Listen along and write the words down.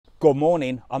Good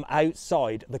morning, I'm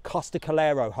outside the Costa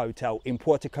Calero Hotel in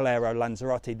Puerto Calero,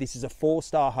 Lanzarote. This is a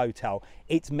 4-star hotel.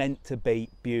 It's meant to be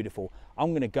beautiful. I'm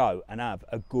going to go and have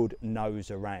a good nose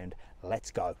around.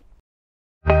 Let's go.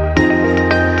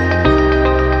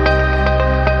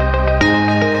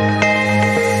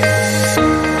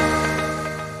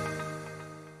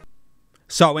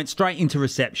 So I went straight into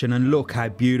reception and look how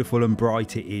beautiful and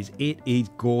bright it is. It is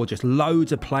gorgeous.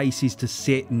 Loads of places to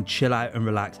sit and chill out and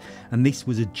relax. And this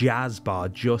was a jazz bar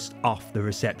just off the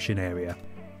reception area.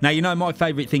 Now, you know, my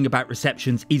favourite thing about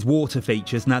receptions is water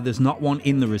features. Now, there's not one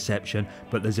in the reception,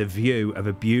 but there's a view of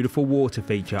a beautiful water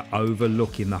feature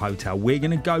overlooking the hotel. We're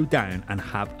going to go down and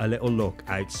have a little look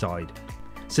outside.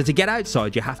 So to get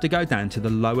outside, you have to go down to the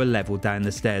lower level down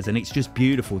the stairs, and it's just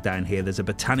beautiful down here. There's a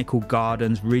botanical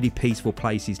gardens, really peaceful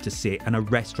places to sit, and a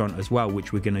restaurant as well,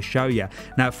 which we're going to show you.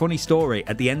 Now, funny story,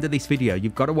 at the end of this video,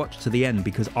 you've got to watch to the end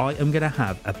because I am going to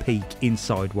have a peek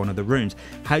inside one of the rooms.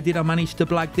 How did I manage to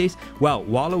blag this? Well,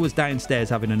 while I was downstairs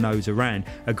having a nose around,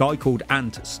 a guy called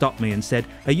Ant stopped me and said,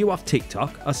 "Are you off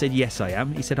TikTok?" I said, "Yes, I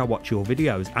am." He said, "I watch your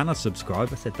videos and I subscribe."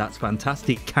 I said, "That's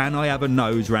fantastic. Can I have a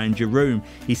nose round your room?"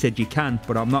 He said, "You can,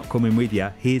 but I'm not coming with you.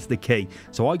 Here's the key."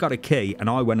 So I got a key and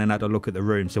I went and had a look at the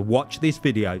room. So watch this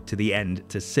video to the end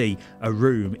to see a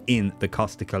room in the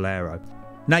Costa Calero.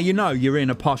 Now, you know you're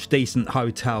in a posh, decent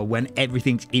hotel when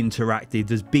everything's interactive.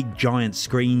 There's big, giant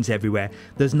screens everywhere.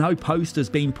 There's no posters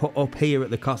being put up here at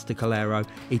the Costa Calero.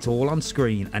 It's all on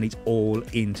screen and it's all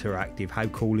interactive. How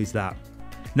cool is that?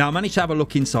 Now, I managed to have a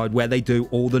look inside where they do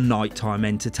all the nighttime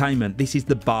entertainment. This is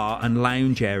the bar and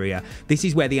lounge area. This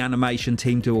is where the animation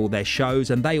team do all their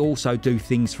shows, and they also do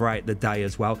things throughout the day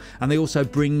as well. And they also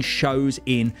bring shows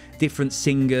in, different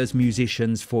singers,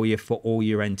 musicians for you for all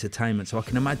your entertainment. So I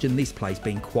can imagine this place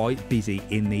being quite busy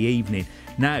in the evening.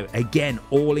 Now, again,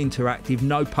 all interactive,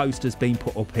 no posters being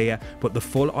put up here, but the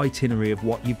full itinerary of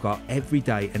what you've got every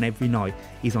day and every night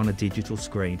is on a digital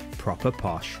screen. Proper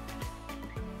posh.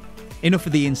 Enough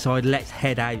of the inside, let's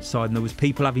head outside. And there was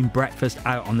people having breakfast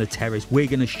out on the terrace. We're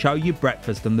going to show you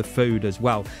breakfast and the food as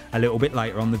well a little bit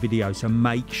later on the video, so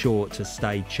make sure to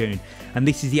stay tuned. And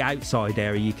this is the outside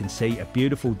area. You can see a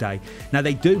beautiful day. Now,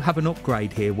 they do have an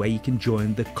upgrade here where you can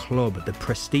join the club, the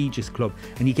prestigious club,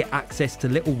 and you get access to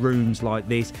little rooms like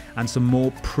this and some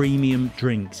more premium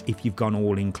drinks if you've gone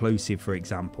all inclusive, for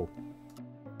example.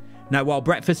 Now, while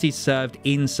breakfast is served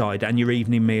inside and your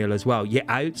evening meal as well, your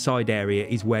outside area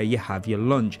is where you have your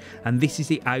lunch. And this is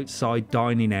the outside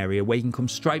dining area where you can come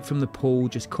straight from the pool,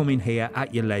 just come in here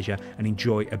at your leisure and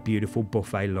enjoy a beautiful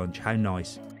buffet lunch. How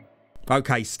nice.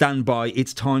 Okay, stand by.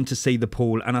 It's time to see the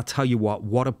pool. And I tell you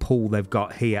what a pool they've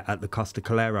got here at the Costa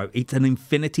Calero. It's an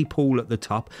infinity pool at the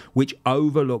top, which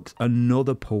overlooks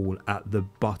another pool at the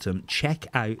bottom. Check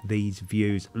out these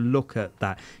views. Look at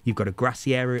that. You've got a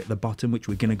grassy area at the bottom, which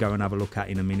we're going to go and have a look at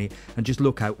in a minute. And just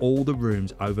look how all the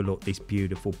rooms overlook this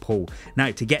beautiful pool.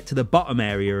 Now, to get to the bottom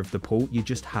area of the pool, you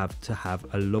just have to have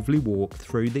a lovely walk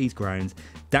through these grounds,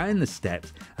 down the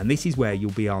steps, and this is where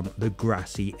you'll be on the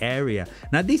grassy area.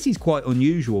 Now, this is quite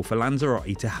unusual for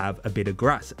Lanzarote to have a bit of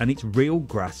grass, and it's real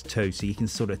grass too, so you can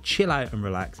sort of chill out and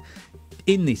relax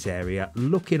in this area,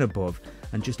 looking above,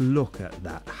 and just look at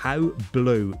that. How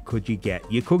blue could you get?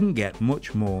 You couldn't get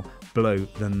much more blue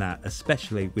than that,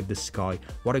 especially with the sky.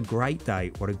 What a great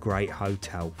day, what a great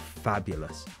hotel,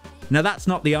 fabulous. Now, that's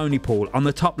not the only pool. On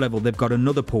the top level, they've got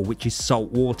another pool, which is salt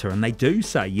water, and they do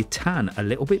say you tan a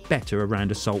little bit better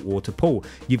around a saltwater pool.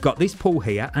 You've got this pool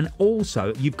here, and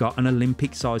also you've got an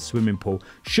Olympic-sized swimming pool.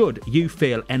 Should you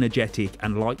feel energetic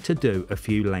and like to do a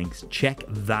few lengths, check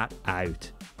that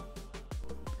out.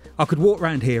 I could walk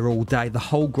around here all day. The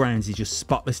whole grounds is just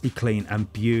spotlessly clean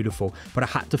and beautiful, but I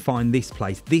had to find this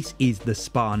place. This is the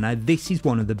spa. Now, this is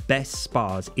one of the best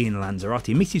spas in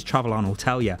Lanzarote. Mrs. Travelon will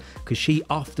tell you, because she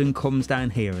often comes down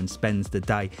here and spends the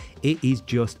day. It is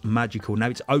just magical. Now,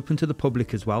 it's open to the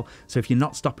public as well, so if you're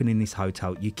not stopping in this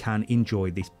hotel, you can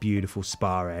enjoy this beautiful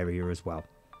spa area as well.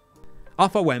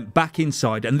 Off I went back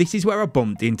inside, and this is where I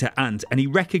bumped into Ant, and he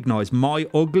recognised my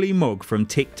ugly mug from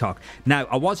TikTok. Now,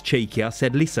 I was cheeky. I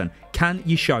said, "Listen, can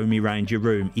you show me around your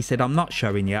room?" He said, "I'm not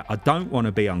showing you. I don't want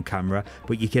to be on camera,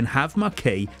 but you can have my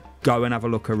key. Go and have a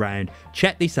look around."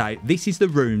 Check this out. This is the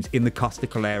rooms in the Costa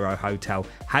Calero Hotel.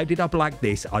 How did I blag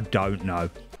this? I don't know.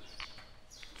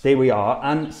 Here we are.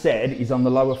 Ant said he's on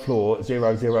the lower floor,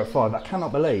 005. I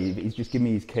cannot believe he's just given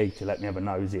me his key to let me have a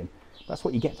nose in. That's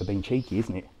what you get for being cheeky,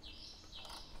 isn't it?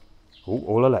 Oh,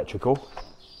 all electrical.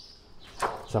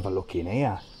 Let's have a look in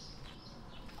here.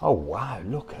 Oh wow,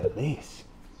 look at this.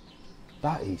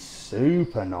 That is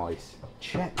super nice.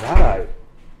 Check that out.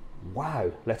 Wow,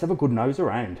 let's have a good nose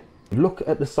around. Look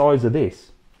at the size of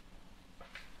this.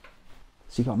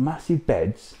 So you've got massive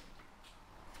beds,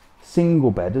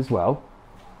 single bed as well,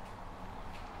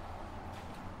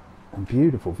 and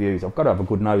beautiful views. I've got to have a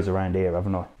good nose around here,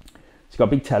 haven't I? It's got a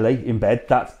big telly in bed.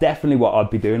 That's definitely what I'd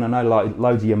be doing. I know like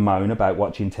loads of you moan about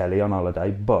watching telly on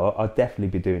holiday, but I'd definitely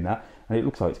be doing that. And it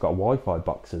looks like it's got a Wi-Fi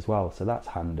box as well, so that's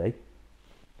handy.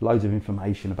 Loads of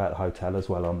information about the hotel as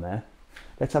well on there.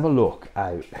 Let's have a look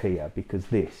out here because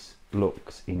this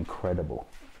looks incredible.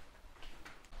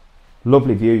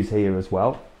 Lovely views here as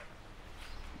well.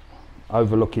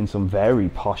 Overlooking some very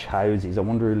posh houses. I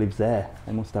wonder who lives there.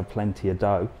 They must have plenty of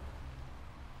dough.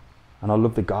 And I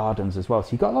love the gardens as well.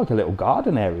 So you've got like a little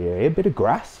garden area here, a bit of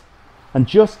grass. And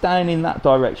just down in that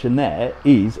direction there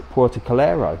is Puerto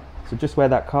Calero. So just where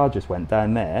that car just went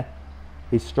down there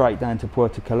is straight down to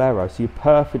Puerto Calero. So you're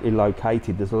perfectly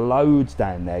located. There's loads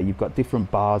down there. You've got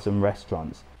different bars and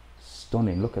restaurants.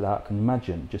 Stunning, look at that. Can you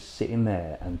imagine just sitting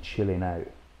there and chilling out?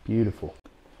 Beautiful.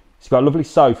 It's got a lovely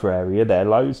sofa area there,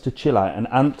 loads to chill out. And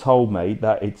Ant told me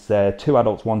that it's 2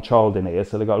 adults, 1 child in here.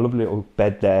 So they've got a lovely little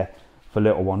bed there for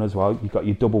little one as well. You've got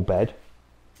your double bed.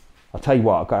 I'll tell you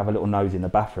what, I've got to have a little nose in the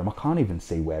bathroom. I can't even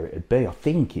see where it'd be. I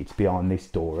think it's behind this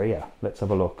door here. Let's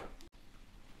have a look.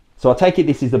 So I take it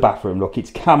this is the bathroom. Look, it's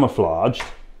camouflaged,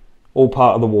 all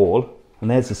part of the wall.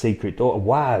 And there's the secret door.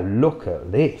 Wow, look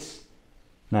at this.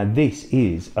 Now this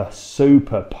is a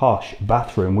super posh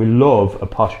bathroom. We love a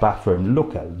posh bathroom.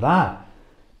 Look at that.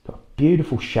 Got a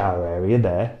beautiful shower area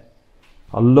there.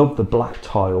 I love the black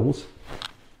tiles.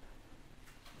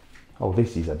 Oh,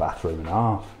 this is a bathroom and a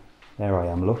half. There I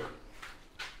am, look.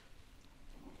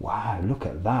 Wow, look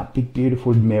at that. Big,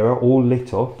 beautiful mirror, all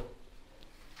lit up.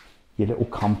 Your little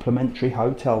complimentary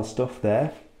hotel stuff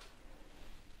there.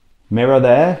 Mirror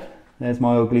there. There's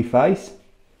my ugly face.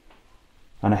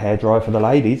 And a hairdryer for the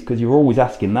ladies, because you're always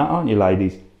asking that, aren't you,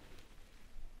 ladies?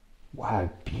 Wow,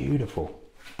 beautiful.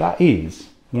 That is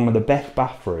one of the best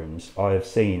bathrooms I have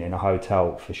seen in a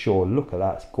hotel for sure. Look at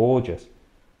that, it's gorgeous.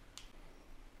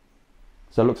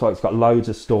 So it looks like it's got loads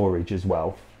of storage as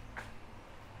well.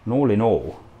 And all in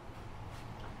all,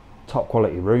 top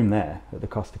quality room there at the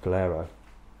Costa Calero.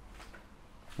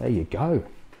 There you go.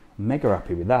 Mega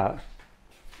happy with that.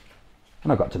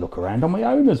 And I got to look around on my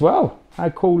own as well. How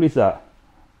cool is that?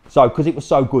 So, because it was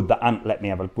so good that Ant let me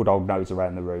have a good old nose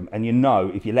around the room. And you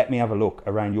know, if you let me have a look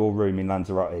around your room in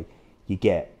Lanzarote, you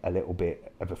get a little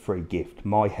bit of a free gift.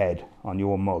 My head on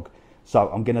your mug. So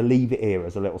I'm going to leave it here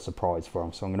as a little surprise for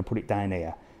them. So I'm going to put it down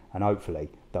here and hopefully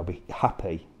they'll be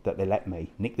happy that they let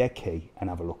me nick their key and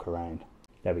have a look around.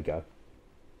 There we go.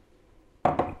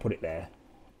 I'll put it there.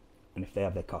 And if they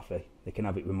have their coffee, they can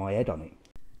have it with my head on it.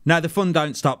 Now, the fun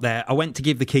don't stop there. I went to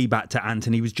give the key back to Ant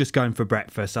and he was just going for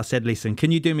breakfast. I said, listen,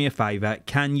 can you do me a favour?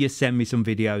 Can you send me some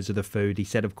videos of the food? He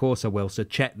said, of course I will. So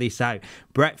check this out.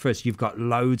 Breakfast, you've got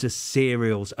loads of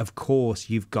cereals. Of course,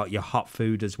 you've got your hot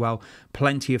food as well.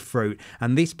 Plenty of fruit.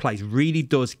 And this place really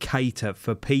does cater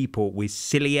for people with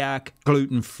celiac,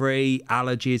 gluten-free,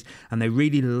 allergies. And they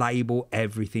really label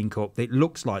everything up. It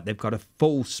looks like they've got a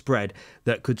full spread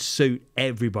that could suit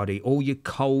everybody. All your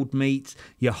cold meats,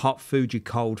 your hot food, your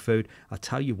cold food. I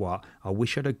tell you what, I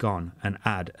wish I'd have gone and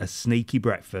had a sneaky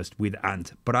breakfast with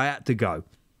Ant, but I had to go.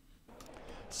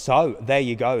 So there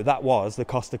you go, that was the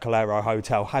Costa Calero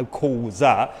Hotel. How cool was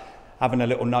that? Having a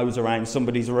little nose around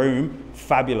somebody's room,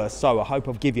 fabulous. So I hope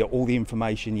I've given you all the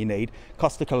information you need.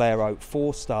 Costa Calero,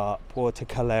 4-star Puerto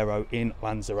Calero in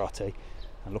Lanzarote.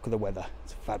 And look at the weather,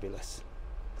 it's fabulous.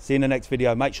 See you in the next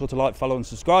video. Make sure to like, follow and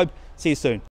subscribe. See you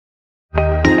soon.